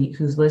anybody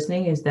who's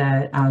listening, is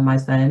that my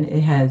son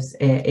has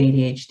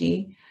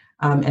ADHD,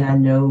 and I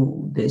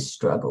know this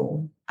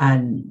struggle.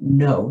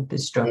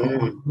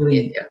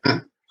 Really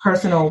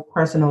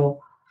personal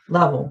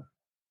level.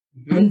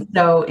 Mm-hmm. And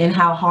so, and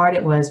how hard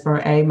it was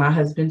for my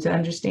husband to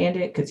understand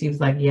it, because he was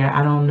like, yeah,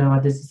 I don't know,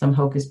 this is some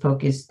hocus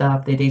pocus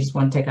stuff that they just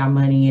want to take our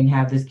money and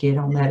have this kid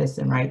on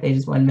medicine, right? They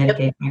just want to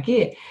medicate my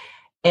kid.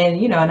 And,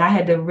 and I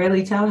had to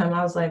really tell him,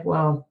 I was like,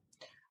 well,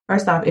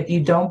 first off, if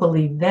you don't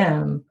believe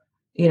them,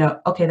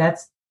 okay,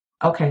 that's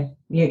okay.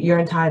 You're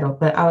entitled.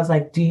 But I was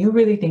like, do you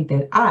really think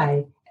that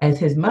I, as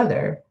his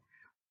mother,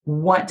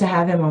 want to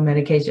have him on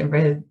medication for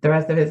the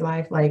rest of his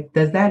life? Like,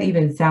 does that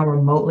even sound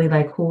remotely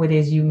like who it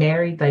is you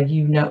married? Like,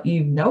 you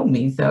know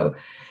me. So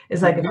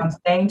it's like, if I'm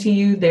saying to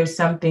you, there's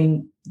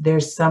something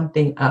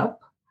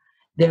up.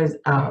 There's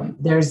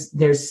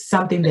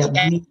something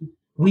that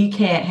we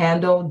can't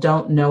handle,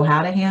 don't know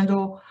how to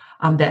handle,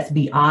 that's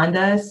beyond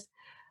us.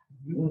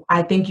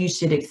 I think you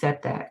should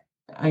accept that,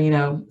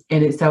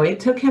 and so it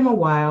took him a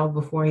while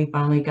before he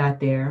finally got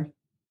there.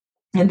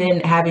 And then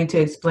having to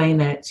explain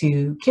that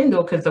to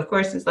Kendall, because of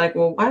course it's like,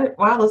 well, why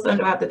all of a sudden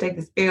do I have to take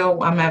this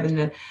pill? I'm having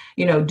to,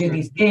 do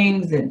these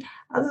things. And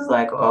I was just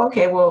like, oh,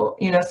 okay, well,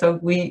 so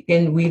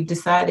we've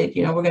decided,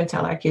 we're going to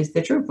tell our kids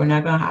the truth. We're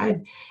not going to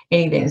hide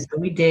anything. So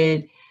we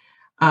did.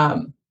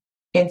 And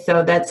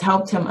so that's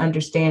helped him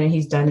understand, and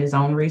he's done his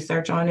own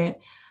research on it.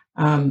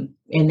 And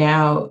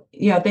now,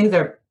 things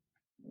are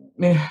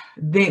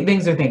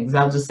things.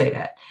 I'll just say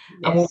that.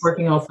 Yes. We're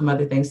working on some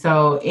other things.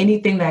 So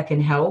anything that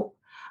can help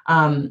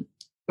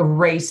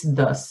erase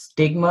the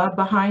stigma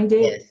behind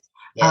it.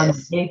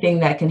 Yes. Anything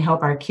that can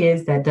help our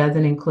kids that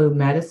doesn't include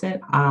medicine,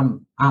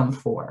 I'm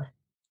for.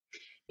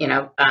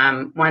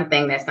 One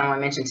thing that someone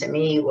mentioned to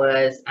me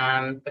was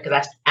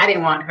because I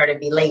didn't want her to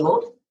be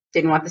labeled,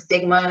 didn't want the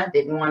stigma,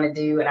 didn't want to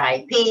do an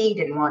IEP,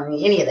 didn't want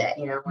any of that.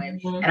 In our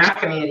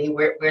community,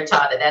 we're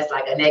taught that that's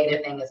like a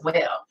negative thing as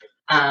well.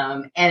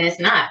 And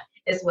it's not.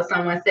 It's what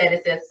someone said.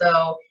 It says,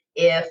 so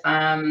if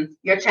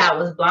your child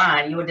was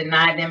blind, you would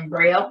deny them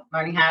Braille,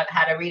 learning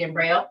how to read in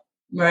Braille.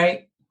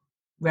 Right.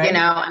 And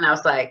I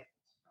was like,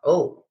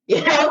 oh,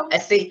 I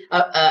see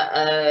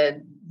a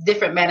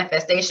different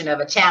manifestation of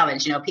a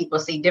challenge. People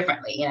see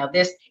differently.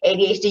 This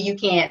ADHD, you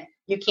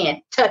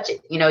can't touch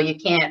it. You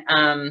can't.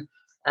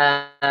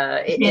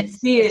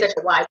 It's such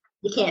a wide.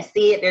 You can't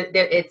see it.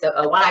 It's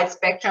a wide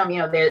spectrum.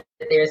 There's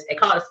they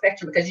call it a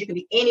spectrum because you can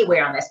be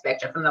anywhere on that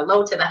spectrum, from the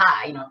low to the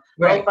high.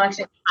 Right. Low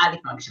functioning, highly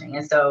functioning.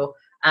 And so,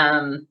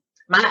 my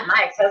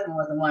ex-husband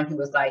was the one who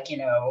was like,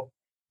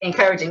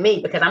 encouraging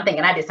me, because I'm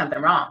thinking I did something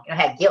wrong. I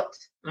had guilt,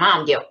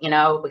 mom guilt,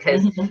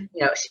 because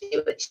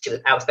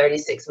I was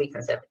 36 weeks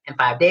and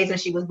 5 days when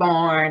she was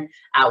born.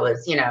 I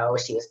was,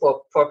 she was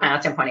 4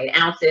 pounds 10.8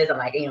 ounces. I'm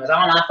like, it was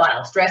all my fault. I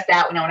was stressed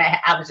out. And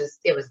I was just,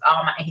 it was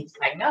all my. He's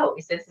like, no,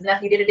 he says it's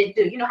nothing you did or didn't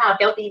do. You know how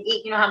healthy you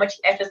eat. You know how much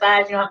you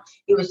exercise.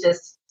 He was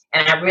just.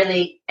 And I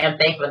really am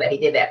thankful that he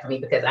did that for me,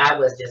 because I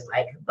was just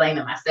like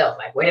blaming myself,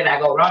 like, where did I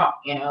go wrong?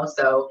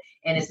 So,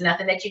 and it's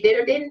nothing that you did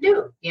or didn't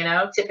do.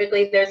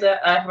 Typically there's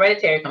a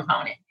hereditary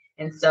component.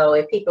 And so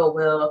if people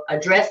will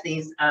address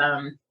these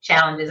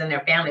challenges in their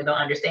family, they'll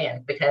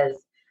understand, because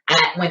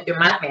I went through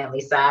my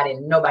family side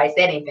and nobody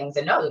said anything.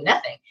 So no,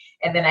 nothing.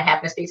 And then I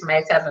happened to speak to my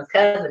ex-husband's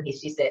cousin.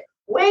 She said,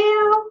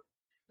 well,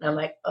 and I'm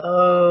like,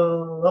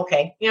 oh,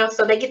 okay.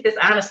 So they get this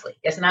honestly.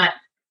 It's not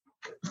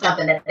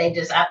something that they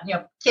just,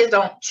 kids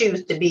don't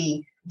choose to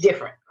be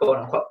different, quote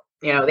unquote.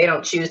 They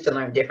don't choose to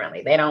learn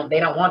differently. They don't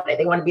want that.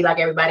 They want to be like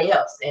everybody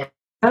else. And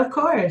of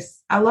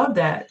course, I love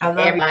that.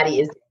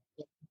 Everybody is.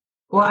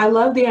 Well, I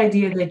love the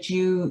idea that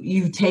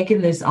you've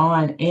taken this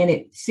on, and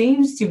it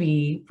seems to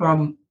be,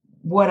 from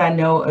what I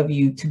know of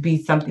you, to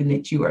be something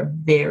that you are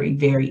very,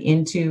 very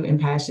into and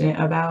passionate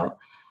about.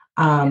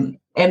 And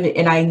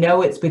I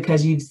know it's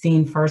because you've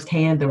seen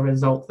firsthand the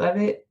results of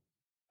it,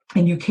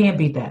 and you can't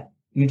beat that.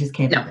 You just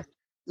can't. No,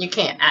 you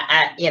can't.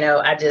 You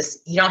don't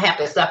have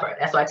to suffer.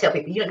 That's why I tell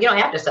people, you don't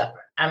have to suffer.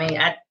 I mean,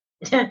 I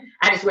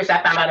just wish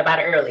I found out about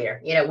it earlier,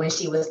 when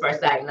she was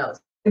first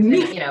diagnosed.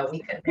 We could have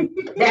been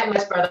that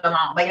much further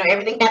along. But,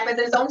 everything happens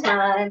in its own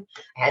time.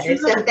 I had to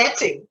accept that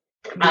too.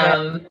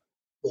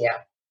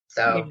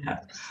 So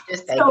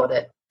just thankful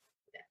that.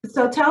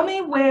 So tell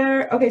me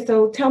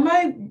so tell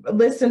my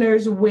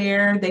listeners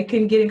where they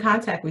can get in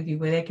contact with you,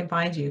 where they can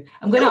find you.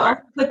 I'm going to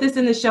also put this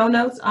in the show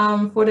notes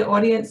for the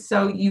audience,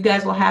 so you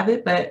guys will have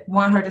it, but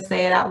want her to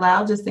say it out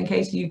loud just in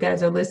case you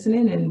guys are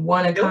listening and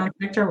want to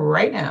contact her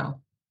right now.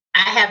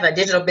 I have a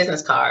digital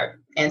business card.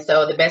 And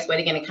so the best way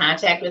to get in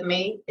contact with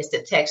me is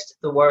to text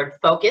the word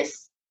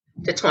focus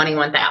to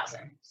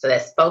 21,000. So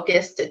that's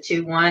focus to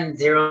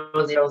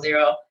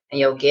 21000, and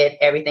you'll get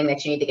everything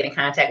that you need to get in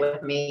contact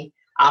with me.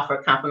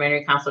 Offer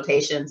complimentary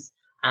consultations.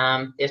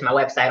 There's my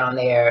website on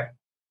there.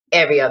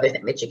 Every other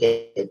thing that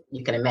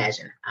you can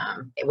imagine.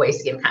 Ways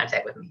to get in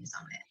contact with me is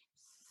on that.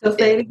 So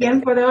say it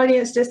again for the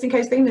audience, just in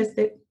case they missed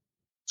it.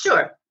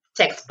 Sure.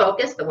 Text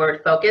focus, the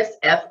word focus,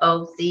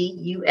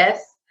 FOCUS,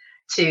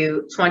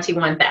 to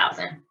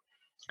 21,000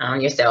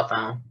 on your cell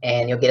phone,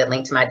 and you'll get a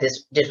link to my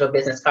digital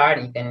business card,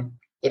 and you can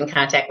get in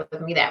contact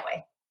with me that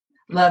way.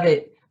 Love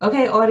it.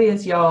 Okay,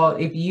 audience, y'all,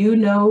 if you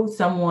know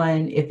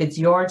someone, if it's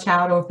your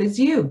child or if it's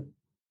you,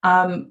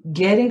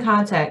 get in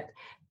contact.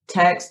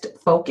 Text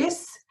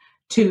focus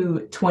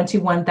to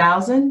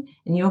 21,000,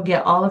 and you'll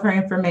get all of her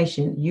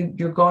information.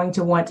 You're going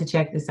to want to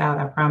check this out.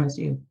 I promise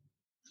you.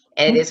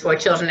 And it is for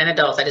children and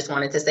adults. I just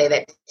wanted to say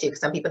that too, because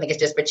some people think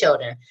it's just for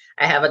children.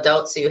 I have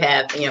adults who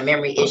have,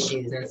 memory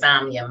issues,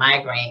 insomnia,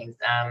 migraines,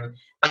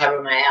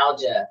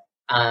 fibromyalgia,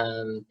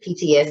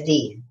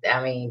 PTSD.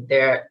 I mean,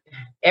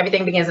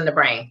 everything begins in the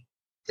brain.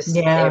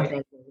 Everything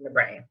begins in the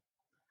brain.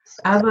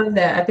 I love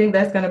that. I think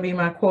that's going to be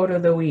my quote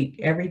of the week.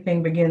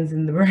 Everything begins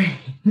in the brain.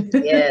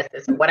 Yes,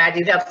 what I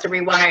do helps to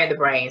rewire the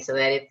brain so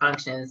that it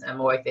functions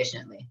more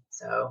efficiently.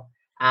 So,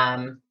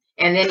 and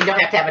then you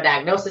don't have to have a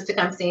diagnosis to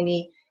come see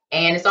me.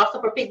 And it's also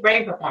for peak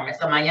brain performance.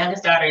 So my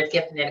youngest daughter is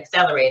gifted and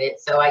accelerated.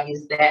 So I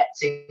use that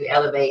to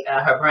elevate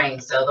her brain.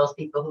 So those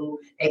people who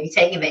may be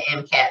taking the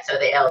MCATs or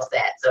the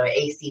LSATs or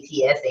ACT,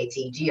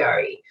 SAT,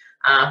 GRE,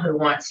 who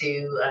want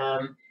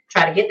to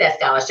try to get that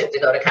scholarship to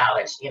go to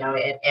college, and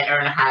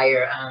earn a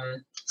higher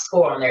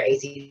score on their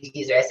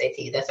ACTs or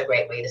SATs. That's a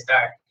great way to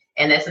start.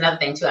 And that's another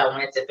thing too I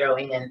wanted to throw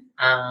in,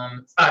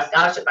 as far as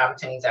scholarship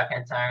opportunities are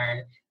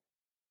concerned.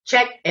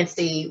 Check and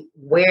see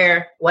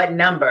what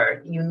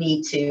number you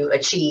need to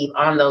achieve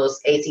on those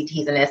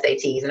ACTs and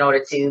SATs in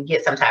order to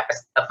get some type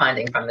of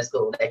funding from the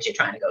school that you're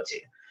trying to go to.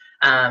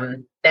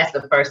 That's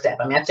the first step.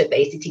 I mean, I took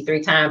the ACT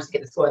 3 times to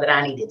get the score that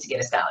I needed to get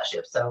a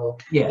scholarship. So,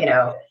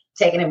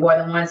 taking it more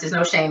than once, there's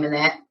no shame in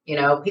that.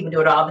 People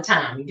do it all the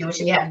time. You do what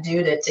you have to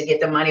do to get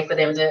the money for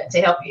them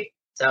to help you.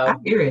 So I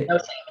hear it. No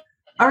shame.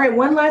 All right.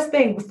 One last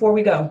thing before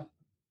we go.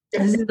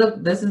 This is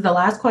the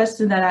last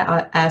question that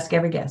I ask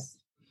every guest.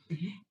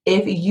 Mm-hmm.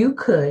 If you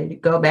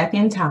could go back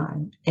in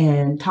time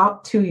and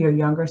talk to your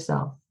younger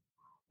self,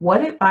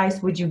 what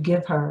advice would you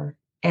give her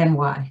and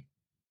why?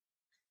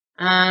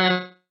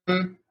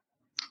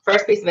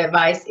 First piece of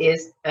advice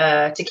is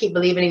to keep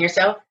believing in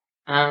yourself.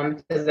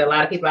 Because a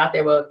lot of people out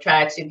there will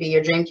try to be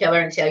your dream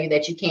killer and tell you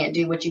that you can't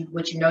do what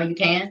you know you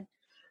can.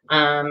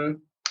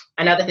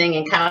 Another thing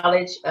in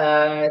college,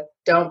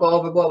 don't go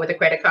overboard with the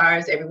credit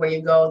cards. Everywhere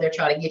you go, they're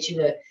trying to get you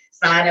to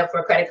sign up for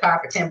a credit card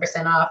for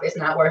 10% off. It's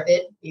not worth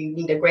it. You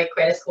need a great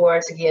credit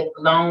score to get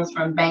loans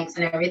from banks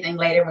and everything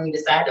later when you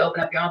decide to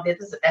open up your own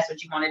business, if that's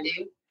what you want to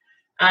do.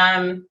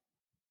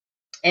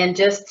 And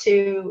just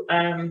to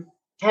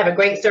have a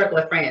great circle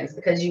of friends,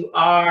 because you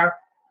are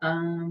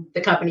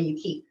the company you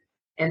keep.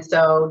 And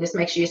so just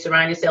make sure you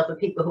surround yourself with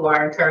people who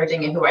are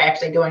encouraging and who are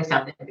actually doing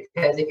something.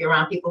 Because if you're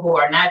around people who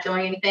are not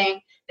doing anything,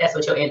 that's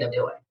what you'll end up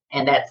doing.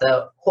 And that's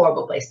a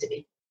horrible place to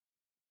be.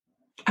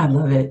 I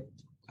love it.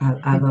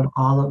 I love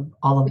all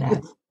of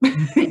that.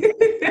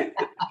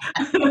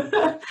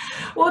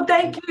 Well,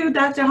 thank you,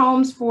 Dr.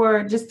 Holmes,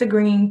 for just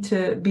agreeing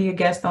to be a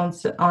guest on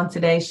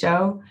today's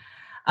show.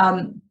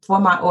 For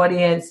my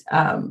audience,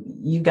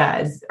 you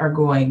guys are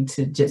going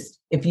to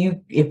just, if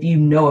you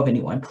know of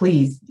anyone,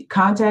 please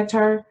contact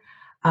her.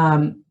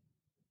 I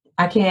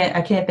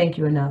can't thank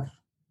you enough.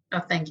 Oh,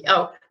 thank you.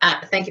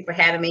 Thank you for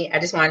having me. I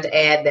just wanted to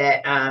add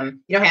that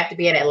you don't have to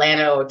be in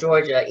Atlanta or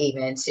Georgia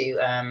even to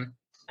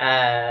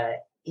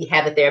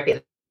have the therapy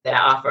that I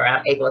offer.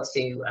 I'm able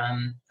to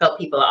help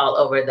people all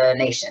over the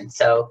nation.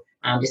 So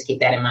just keep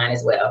that in mind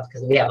as well,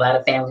 because we have a lot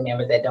of family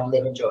members that don't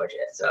live in Georgia.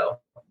 So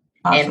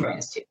awesome. And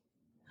friends too.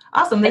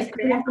 Awesome. That's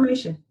great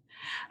information.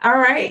 All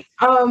right.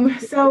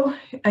 So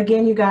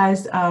again, you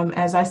guys,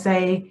 as I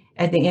say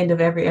at the end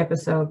of every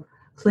episode,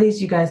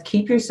 please, you guys,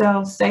 keep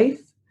yourselves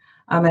safe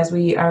as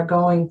we are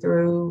going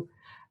through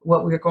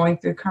what we're going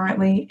through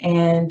currently.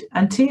 And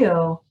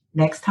until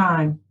next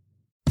time.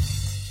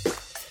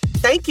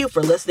 Thank you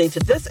for listening to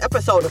this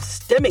episode of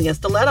Stemming in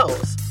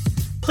Stilettos.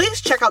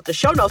 Please check out the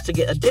show notes to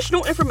get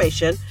additional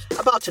information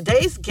about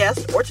today's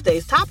guest or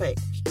today's topic.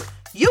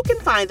 You can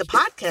find the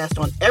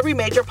podcast on every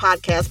major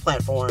podcast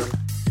platform.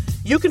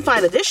 You can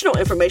find additional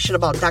information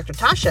about Dr.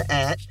 Tasha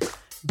at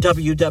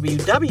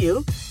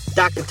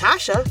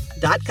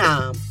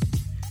www.drtasha.com.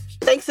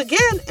 Thanks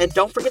again, and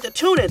don't forget to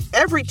tune in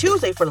every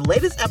Tuesday for the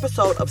latest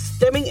episode of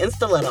Stemming in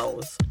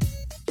Stilettos.